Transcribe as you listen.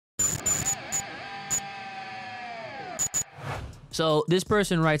So this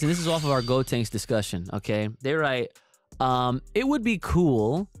person writes, and this is off of our Gotenks discussion, okay? They write, it would be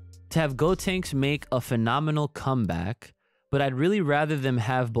cool to have Gotenks make a phenomenal comeback, but I'd really rather them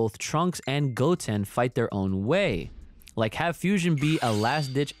have both Trunks and Goten fight their own way. Like, have Fusion be a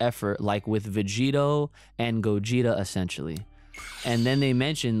last-ditch effort, like with Vegito and Gogeta, essentially. And then they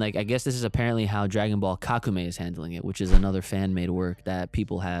mentioned, like, I guess this is apparently how Dragon Ball Kakume is handling it, which is another fan-made work that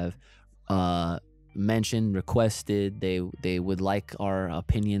people have mentioned, requested. They would like our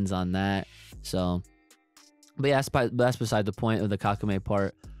opinions on that. So, but yeah, that's beside the point of the Kakume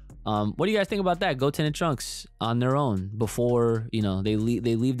part. What do you guys think about that? Goten and Trunks on their own before, you know, they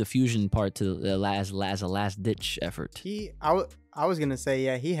leave the fusion part to the last ditch effort. I was gonna say,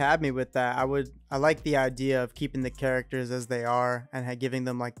 yeah, he had me with that. I like the idea of keeping the characters as they are and giving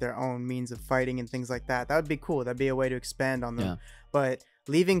them like their own means of fighting and things like that. That would be cool. That'd be a way to expand on them. Yeah. But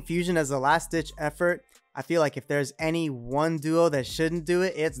leaving fusion as a last ditch effort, I feel like if there's any one duo that shouldn't do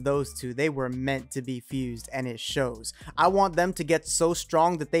it, it's those two. They were meant to be fused, and it shows. I want them to get so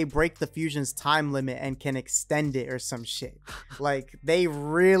strong that they break the fusion's time limit and can extend it or some shit. Like, they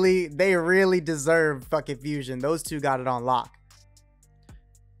really deserve fucking fusion. Those two got it on lock.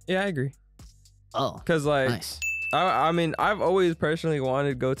 Yeah, I agree. Oh, because like, nice. I mean, I've always personally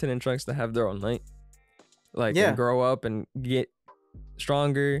wanted Goten and Trunks to have their own lane, like, and grow up and get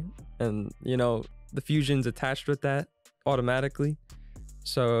stronger, and you know, the fusion's attached with that automatically.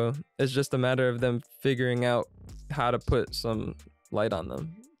 So it's just a matter of them figuring out how to put some light on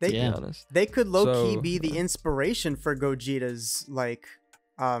them. To be honest, they could low-key be the inspiration for Gogeta's, like,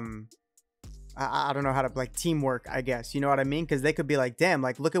 I don't know how to, like, teamwork, I guess. You know what I mean? Because they could be like, damn,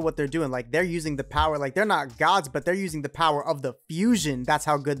 like, look at what they're doing. Like, they're using the power. Like, they're not gods, but they're using the power of the fusion. That's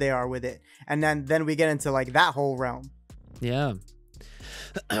how good they are with it. And then we get into, like, that whole realm. Yeah.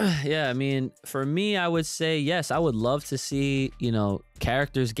 Yeah, I mean, for me, I would say, yes, I would love to see, you know,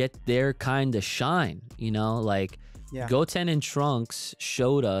 characters get their kind of shine, you know, like Goten and Trunks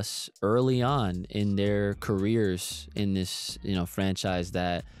showed us early on in their careers in this, you know, franchise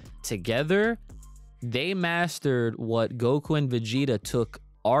that together they mastered what Goku and Vegeta took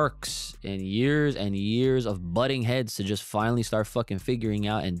arcs and years of butting heads to just finally start fucking figuring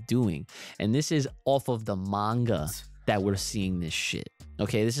out and doing. And this is off of the manga that we're seeing this shit.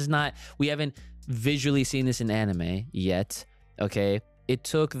 Okay, this is not, we haven't visually seen this in anime yet. Okay, it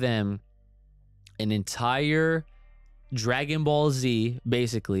took them an entire Dragon Ball Z,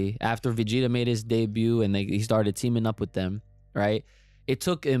 basically, after Vegeta made his debut and he started teaming up with them, right? It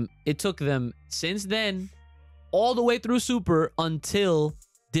took them since then all the way through Super until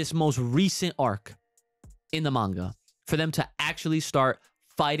this most recent arc in the manga for them to actually start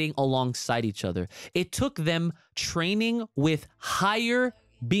fighting alongside each other. It took them training with higher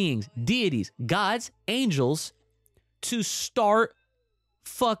beings, deities, gods, angels, to start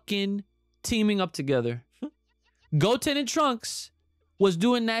fucking teaming up together. Goten and Trunks was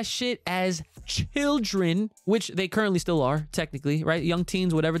doing that shit as children, which they currently still are, technically, right? Young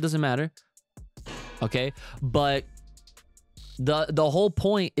teens, whatever, doesn't matter. Okay, but the whole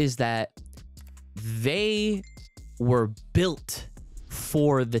point is that they were built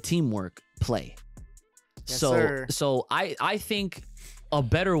for the teamwork play. Yes, so sir. So I think a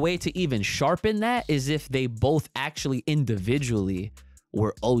better way to even sharpen that is if they both actually individually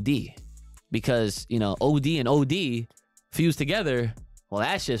were OD, because, you know, OD and OD fused together. Well,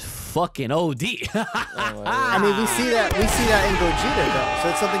 that's just fucking OD. I mean, we see that in Gogeta though, so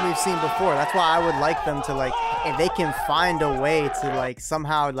it's something we've seen before. That's why I would like them to, like, if they can find a way to, like,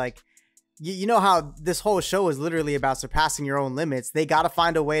 somehow, like, you know how this whole show is literally about surpassing your own limits. They got to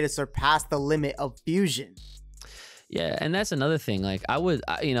find a way to surpass the limit of fusion. Yeah, and that's another thing. Like, I would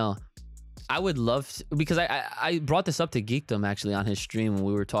love to, because I brought this up to Geekdom actually on his stream when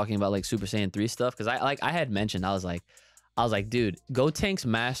we were talking about, like, Super Saiyan 3 stuff, because I had mentioned, I was like, dude, Gotenks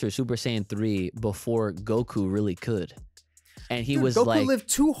mastered Super Saiyan 3 before Goku really could. And Goku like, lived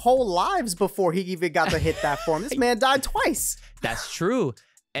 2 whole lives before he even got to hit that form. This man died twice. That's true.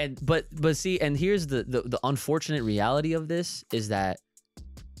 And but see, and here's the unfortunate reality of this is that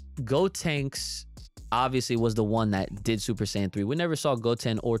Gotenks obviously was the one that did Super Saiyan 3. We never saw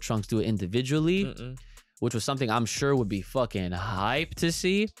Goten or Trunks do it individually, which was something I'm sure would be fucking hype to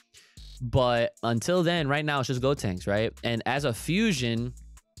see. But until then, right now, it's just Gotenks, right? And as a fusion,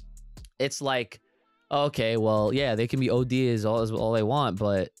 it's like, okay, well, yeah, they can be OD as all they want,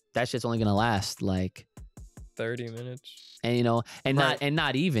 but that shit's only gonna last like 30 minutes. And, you know, and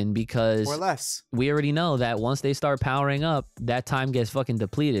not even, because or less. We already know that once they start powering up, that time gets fucking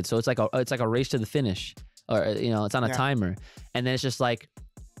depleted. So it's like a race to the finish, or, you know, it's on a timer. And then it's just like,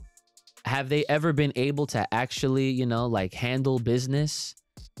 have they ever been able to actually, you know, like handle business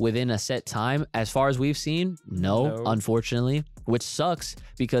within a set time? As far as we've seen, no, unfortunately, which sucks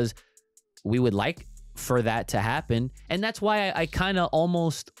because we would like for that to happen. And that's why I kind of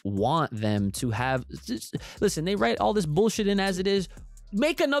almost want them to have, listen, they write all this bullshit in as it is.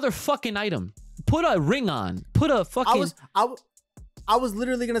 Make another fucking item. Put a ring on. Put a fucking... I was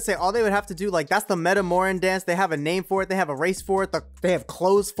literally gonna say all they would have to do, like, that's the Metamoran dance. They have a name for it. They have a race for it. They have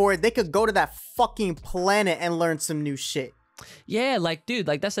clothes for it. They could go to that fucking planet and learn some new shit. Yeah, like, dude,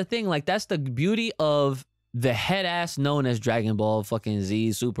 like, that's the thing. Like, that's the beauty of the head ass known as Dragon Ball fucking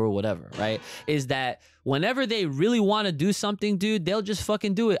Z Super whatever, right? Is that whenever they really want to do something, dude, they'll just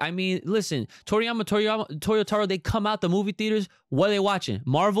fucking do it. I mean, listen, Toyotaro, they come out the movie theaters. What are they watching?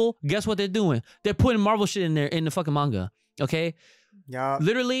 Marvel? Guess what they're doing? They're putting Marvel shit in there in the fucking manga. Okay? Yeah.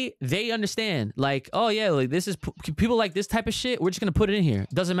 Literally, they understand. Like, oh yeah, like this is people like this type of shit. We're just gonna put it in here.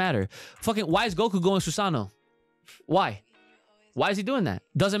 Doesn't matter. Fucking, why is Goku going Susanoo? Why? Why is he doing that?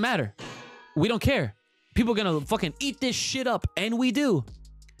 Doesn't matter. We don't care. People are gonna fucking eat this shit up, and we do.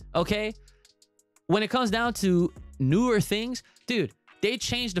 Okay? When it comes down to newer things, dude, they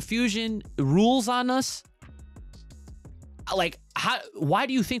changed the fusion rules on us. Like, why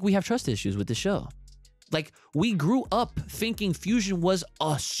do you think we have trust issues with the show? Like, we grew up thinking fusion was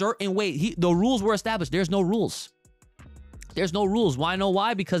a certain way. The rules were established. There's no rules. There's no rules. Why? Know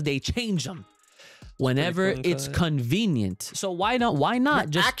why? Because they change them whenever it's convenient. So why not? Why not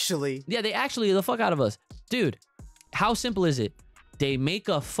just actually? Yeah, they actually the fuck out of us, dude. How simple is it? They make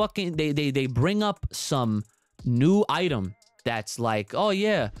a fucking they bring up some new item that's like, oh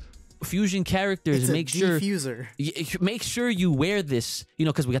yeah, fusion characters. It's make sure you wear this, you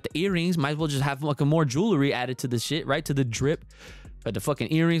know, because we got the earrings. Might as well just have like a more jewelry added to the shit, right? To the drip. But the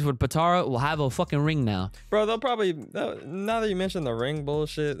fucking earrings with Potara will have a fucking ring now. Bro, they'll probably, now that you mentioned the ring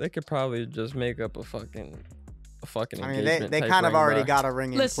bullshit, they could probably just make up a fucking engagement. They kind of already got a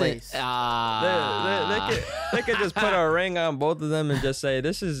ring in place. They could just put a ring on both of them and just say,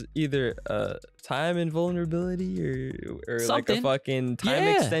 this is either time invulnerability or like a fucking time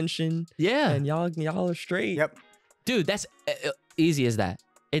extension. Yeah. And y'all are straight. Yep. Dude, that's easy as that.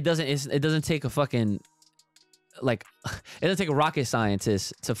 It doesn't take a fucking... Like, it doesn't take a rocket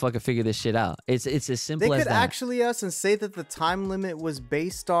scientist to fucking figure this shit out. It's as simple as that. They could actually and say that the time limit was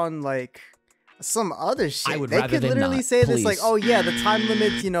based on like some other shit. I would rather they could literally not, say please. this like, oh yeah, the time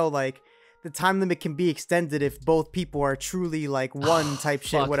limit, you know, like the time limit can be extended if both people are truly like one type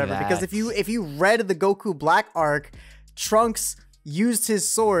shit, whatever. That. Because if you read the Goku Black arc, Trunks used his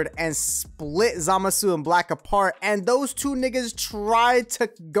sword and split Zamasu and Black apart, and those two niggas tried to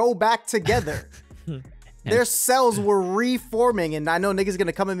go back together. Their cells were reforming, and I know niggas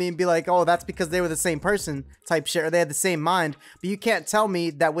gonna come at me and be like, oh, that's because they were the same person type shit, or they had the same mind. But you can't tell me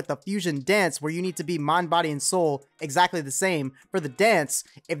that with the fusion dance, where you need to be mind, body, and soul exactly the same for the dance,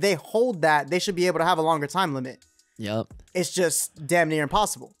 if they hold that, they should be able to have a longer time limit. Yep. It's just damn near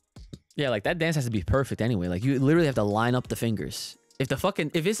impossible. Yeah, like that dance has to be perfect anyway. Like you literally have to line up the fingers. If it's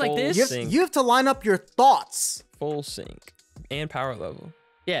like this, you have to line up your thoughts. Full sync and power level.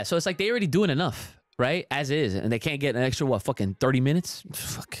 Yeah, so it's like they already doing enough. Right, as is, and they can't get an extra what, fucking 30 minutes?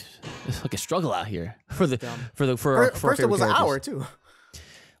 Fuck, it's like a struggle out here for first it was an hour too.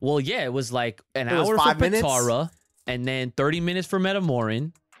 Well, yeah, it was like an hour for Potara, and then 30 minutes for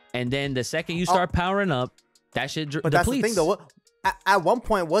Metamoran, and then the second you start powering up, that shit depletes. But that's the thing, though. At one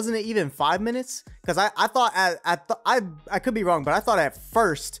point, wasn't it even 5 minutes? Because I thought I could be wrong, but I thought at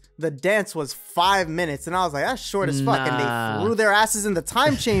first the dance was 5 minutes, and I was like, that's short as fuck. And they threw their asses in the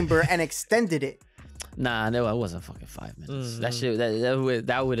time chamber and extended it. Nah, no, it wasn't fucking 5 minutes. That shit,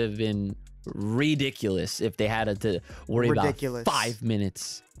 that would have been ridiculous if they had to worry about 5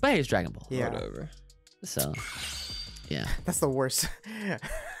 minutes. But hey, it's Dragon Ball. Yeah. Whatever. So, yeah. That's the worst.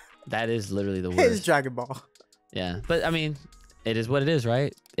 That is literally the worst. It's Dragon Ball. Yeah, but I mean, it is what it is,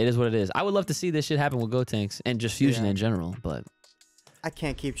 right? It is what it is. I would love to see this shit happen with Gotenks and just fusion in general, but I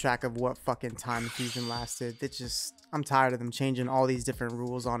can't keep track of what fucking time fusion lasted. It's just, I'm tired of them changing all these different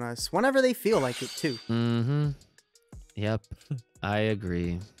rules on us whenever they feel like it too. Mm-hmm. Yep. I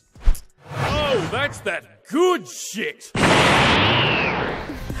agree. Oh, that's that good shit.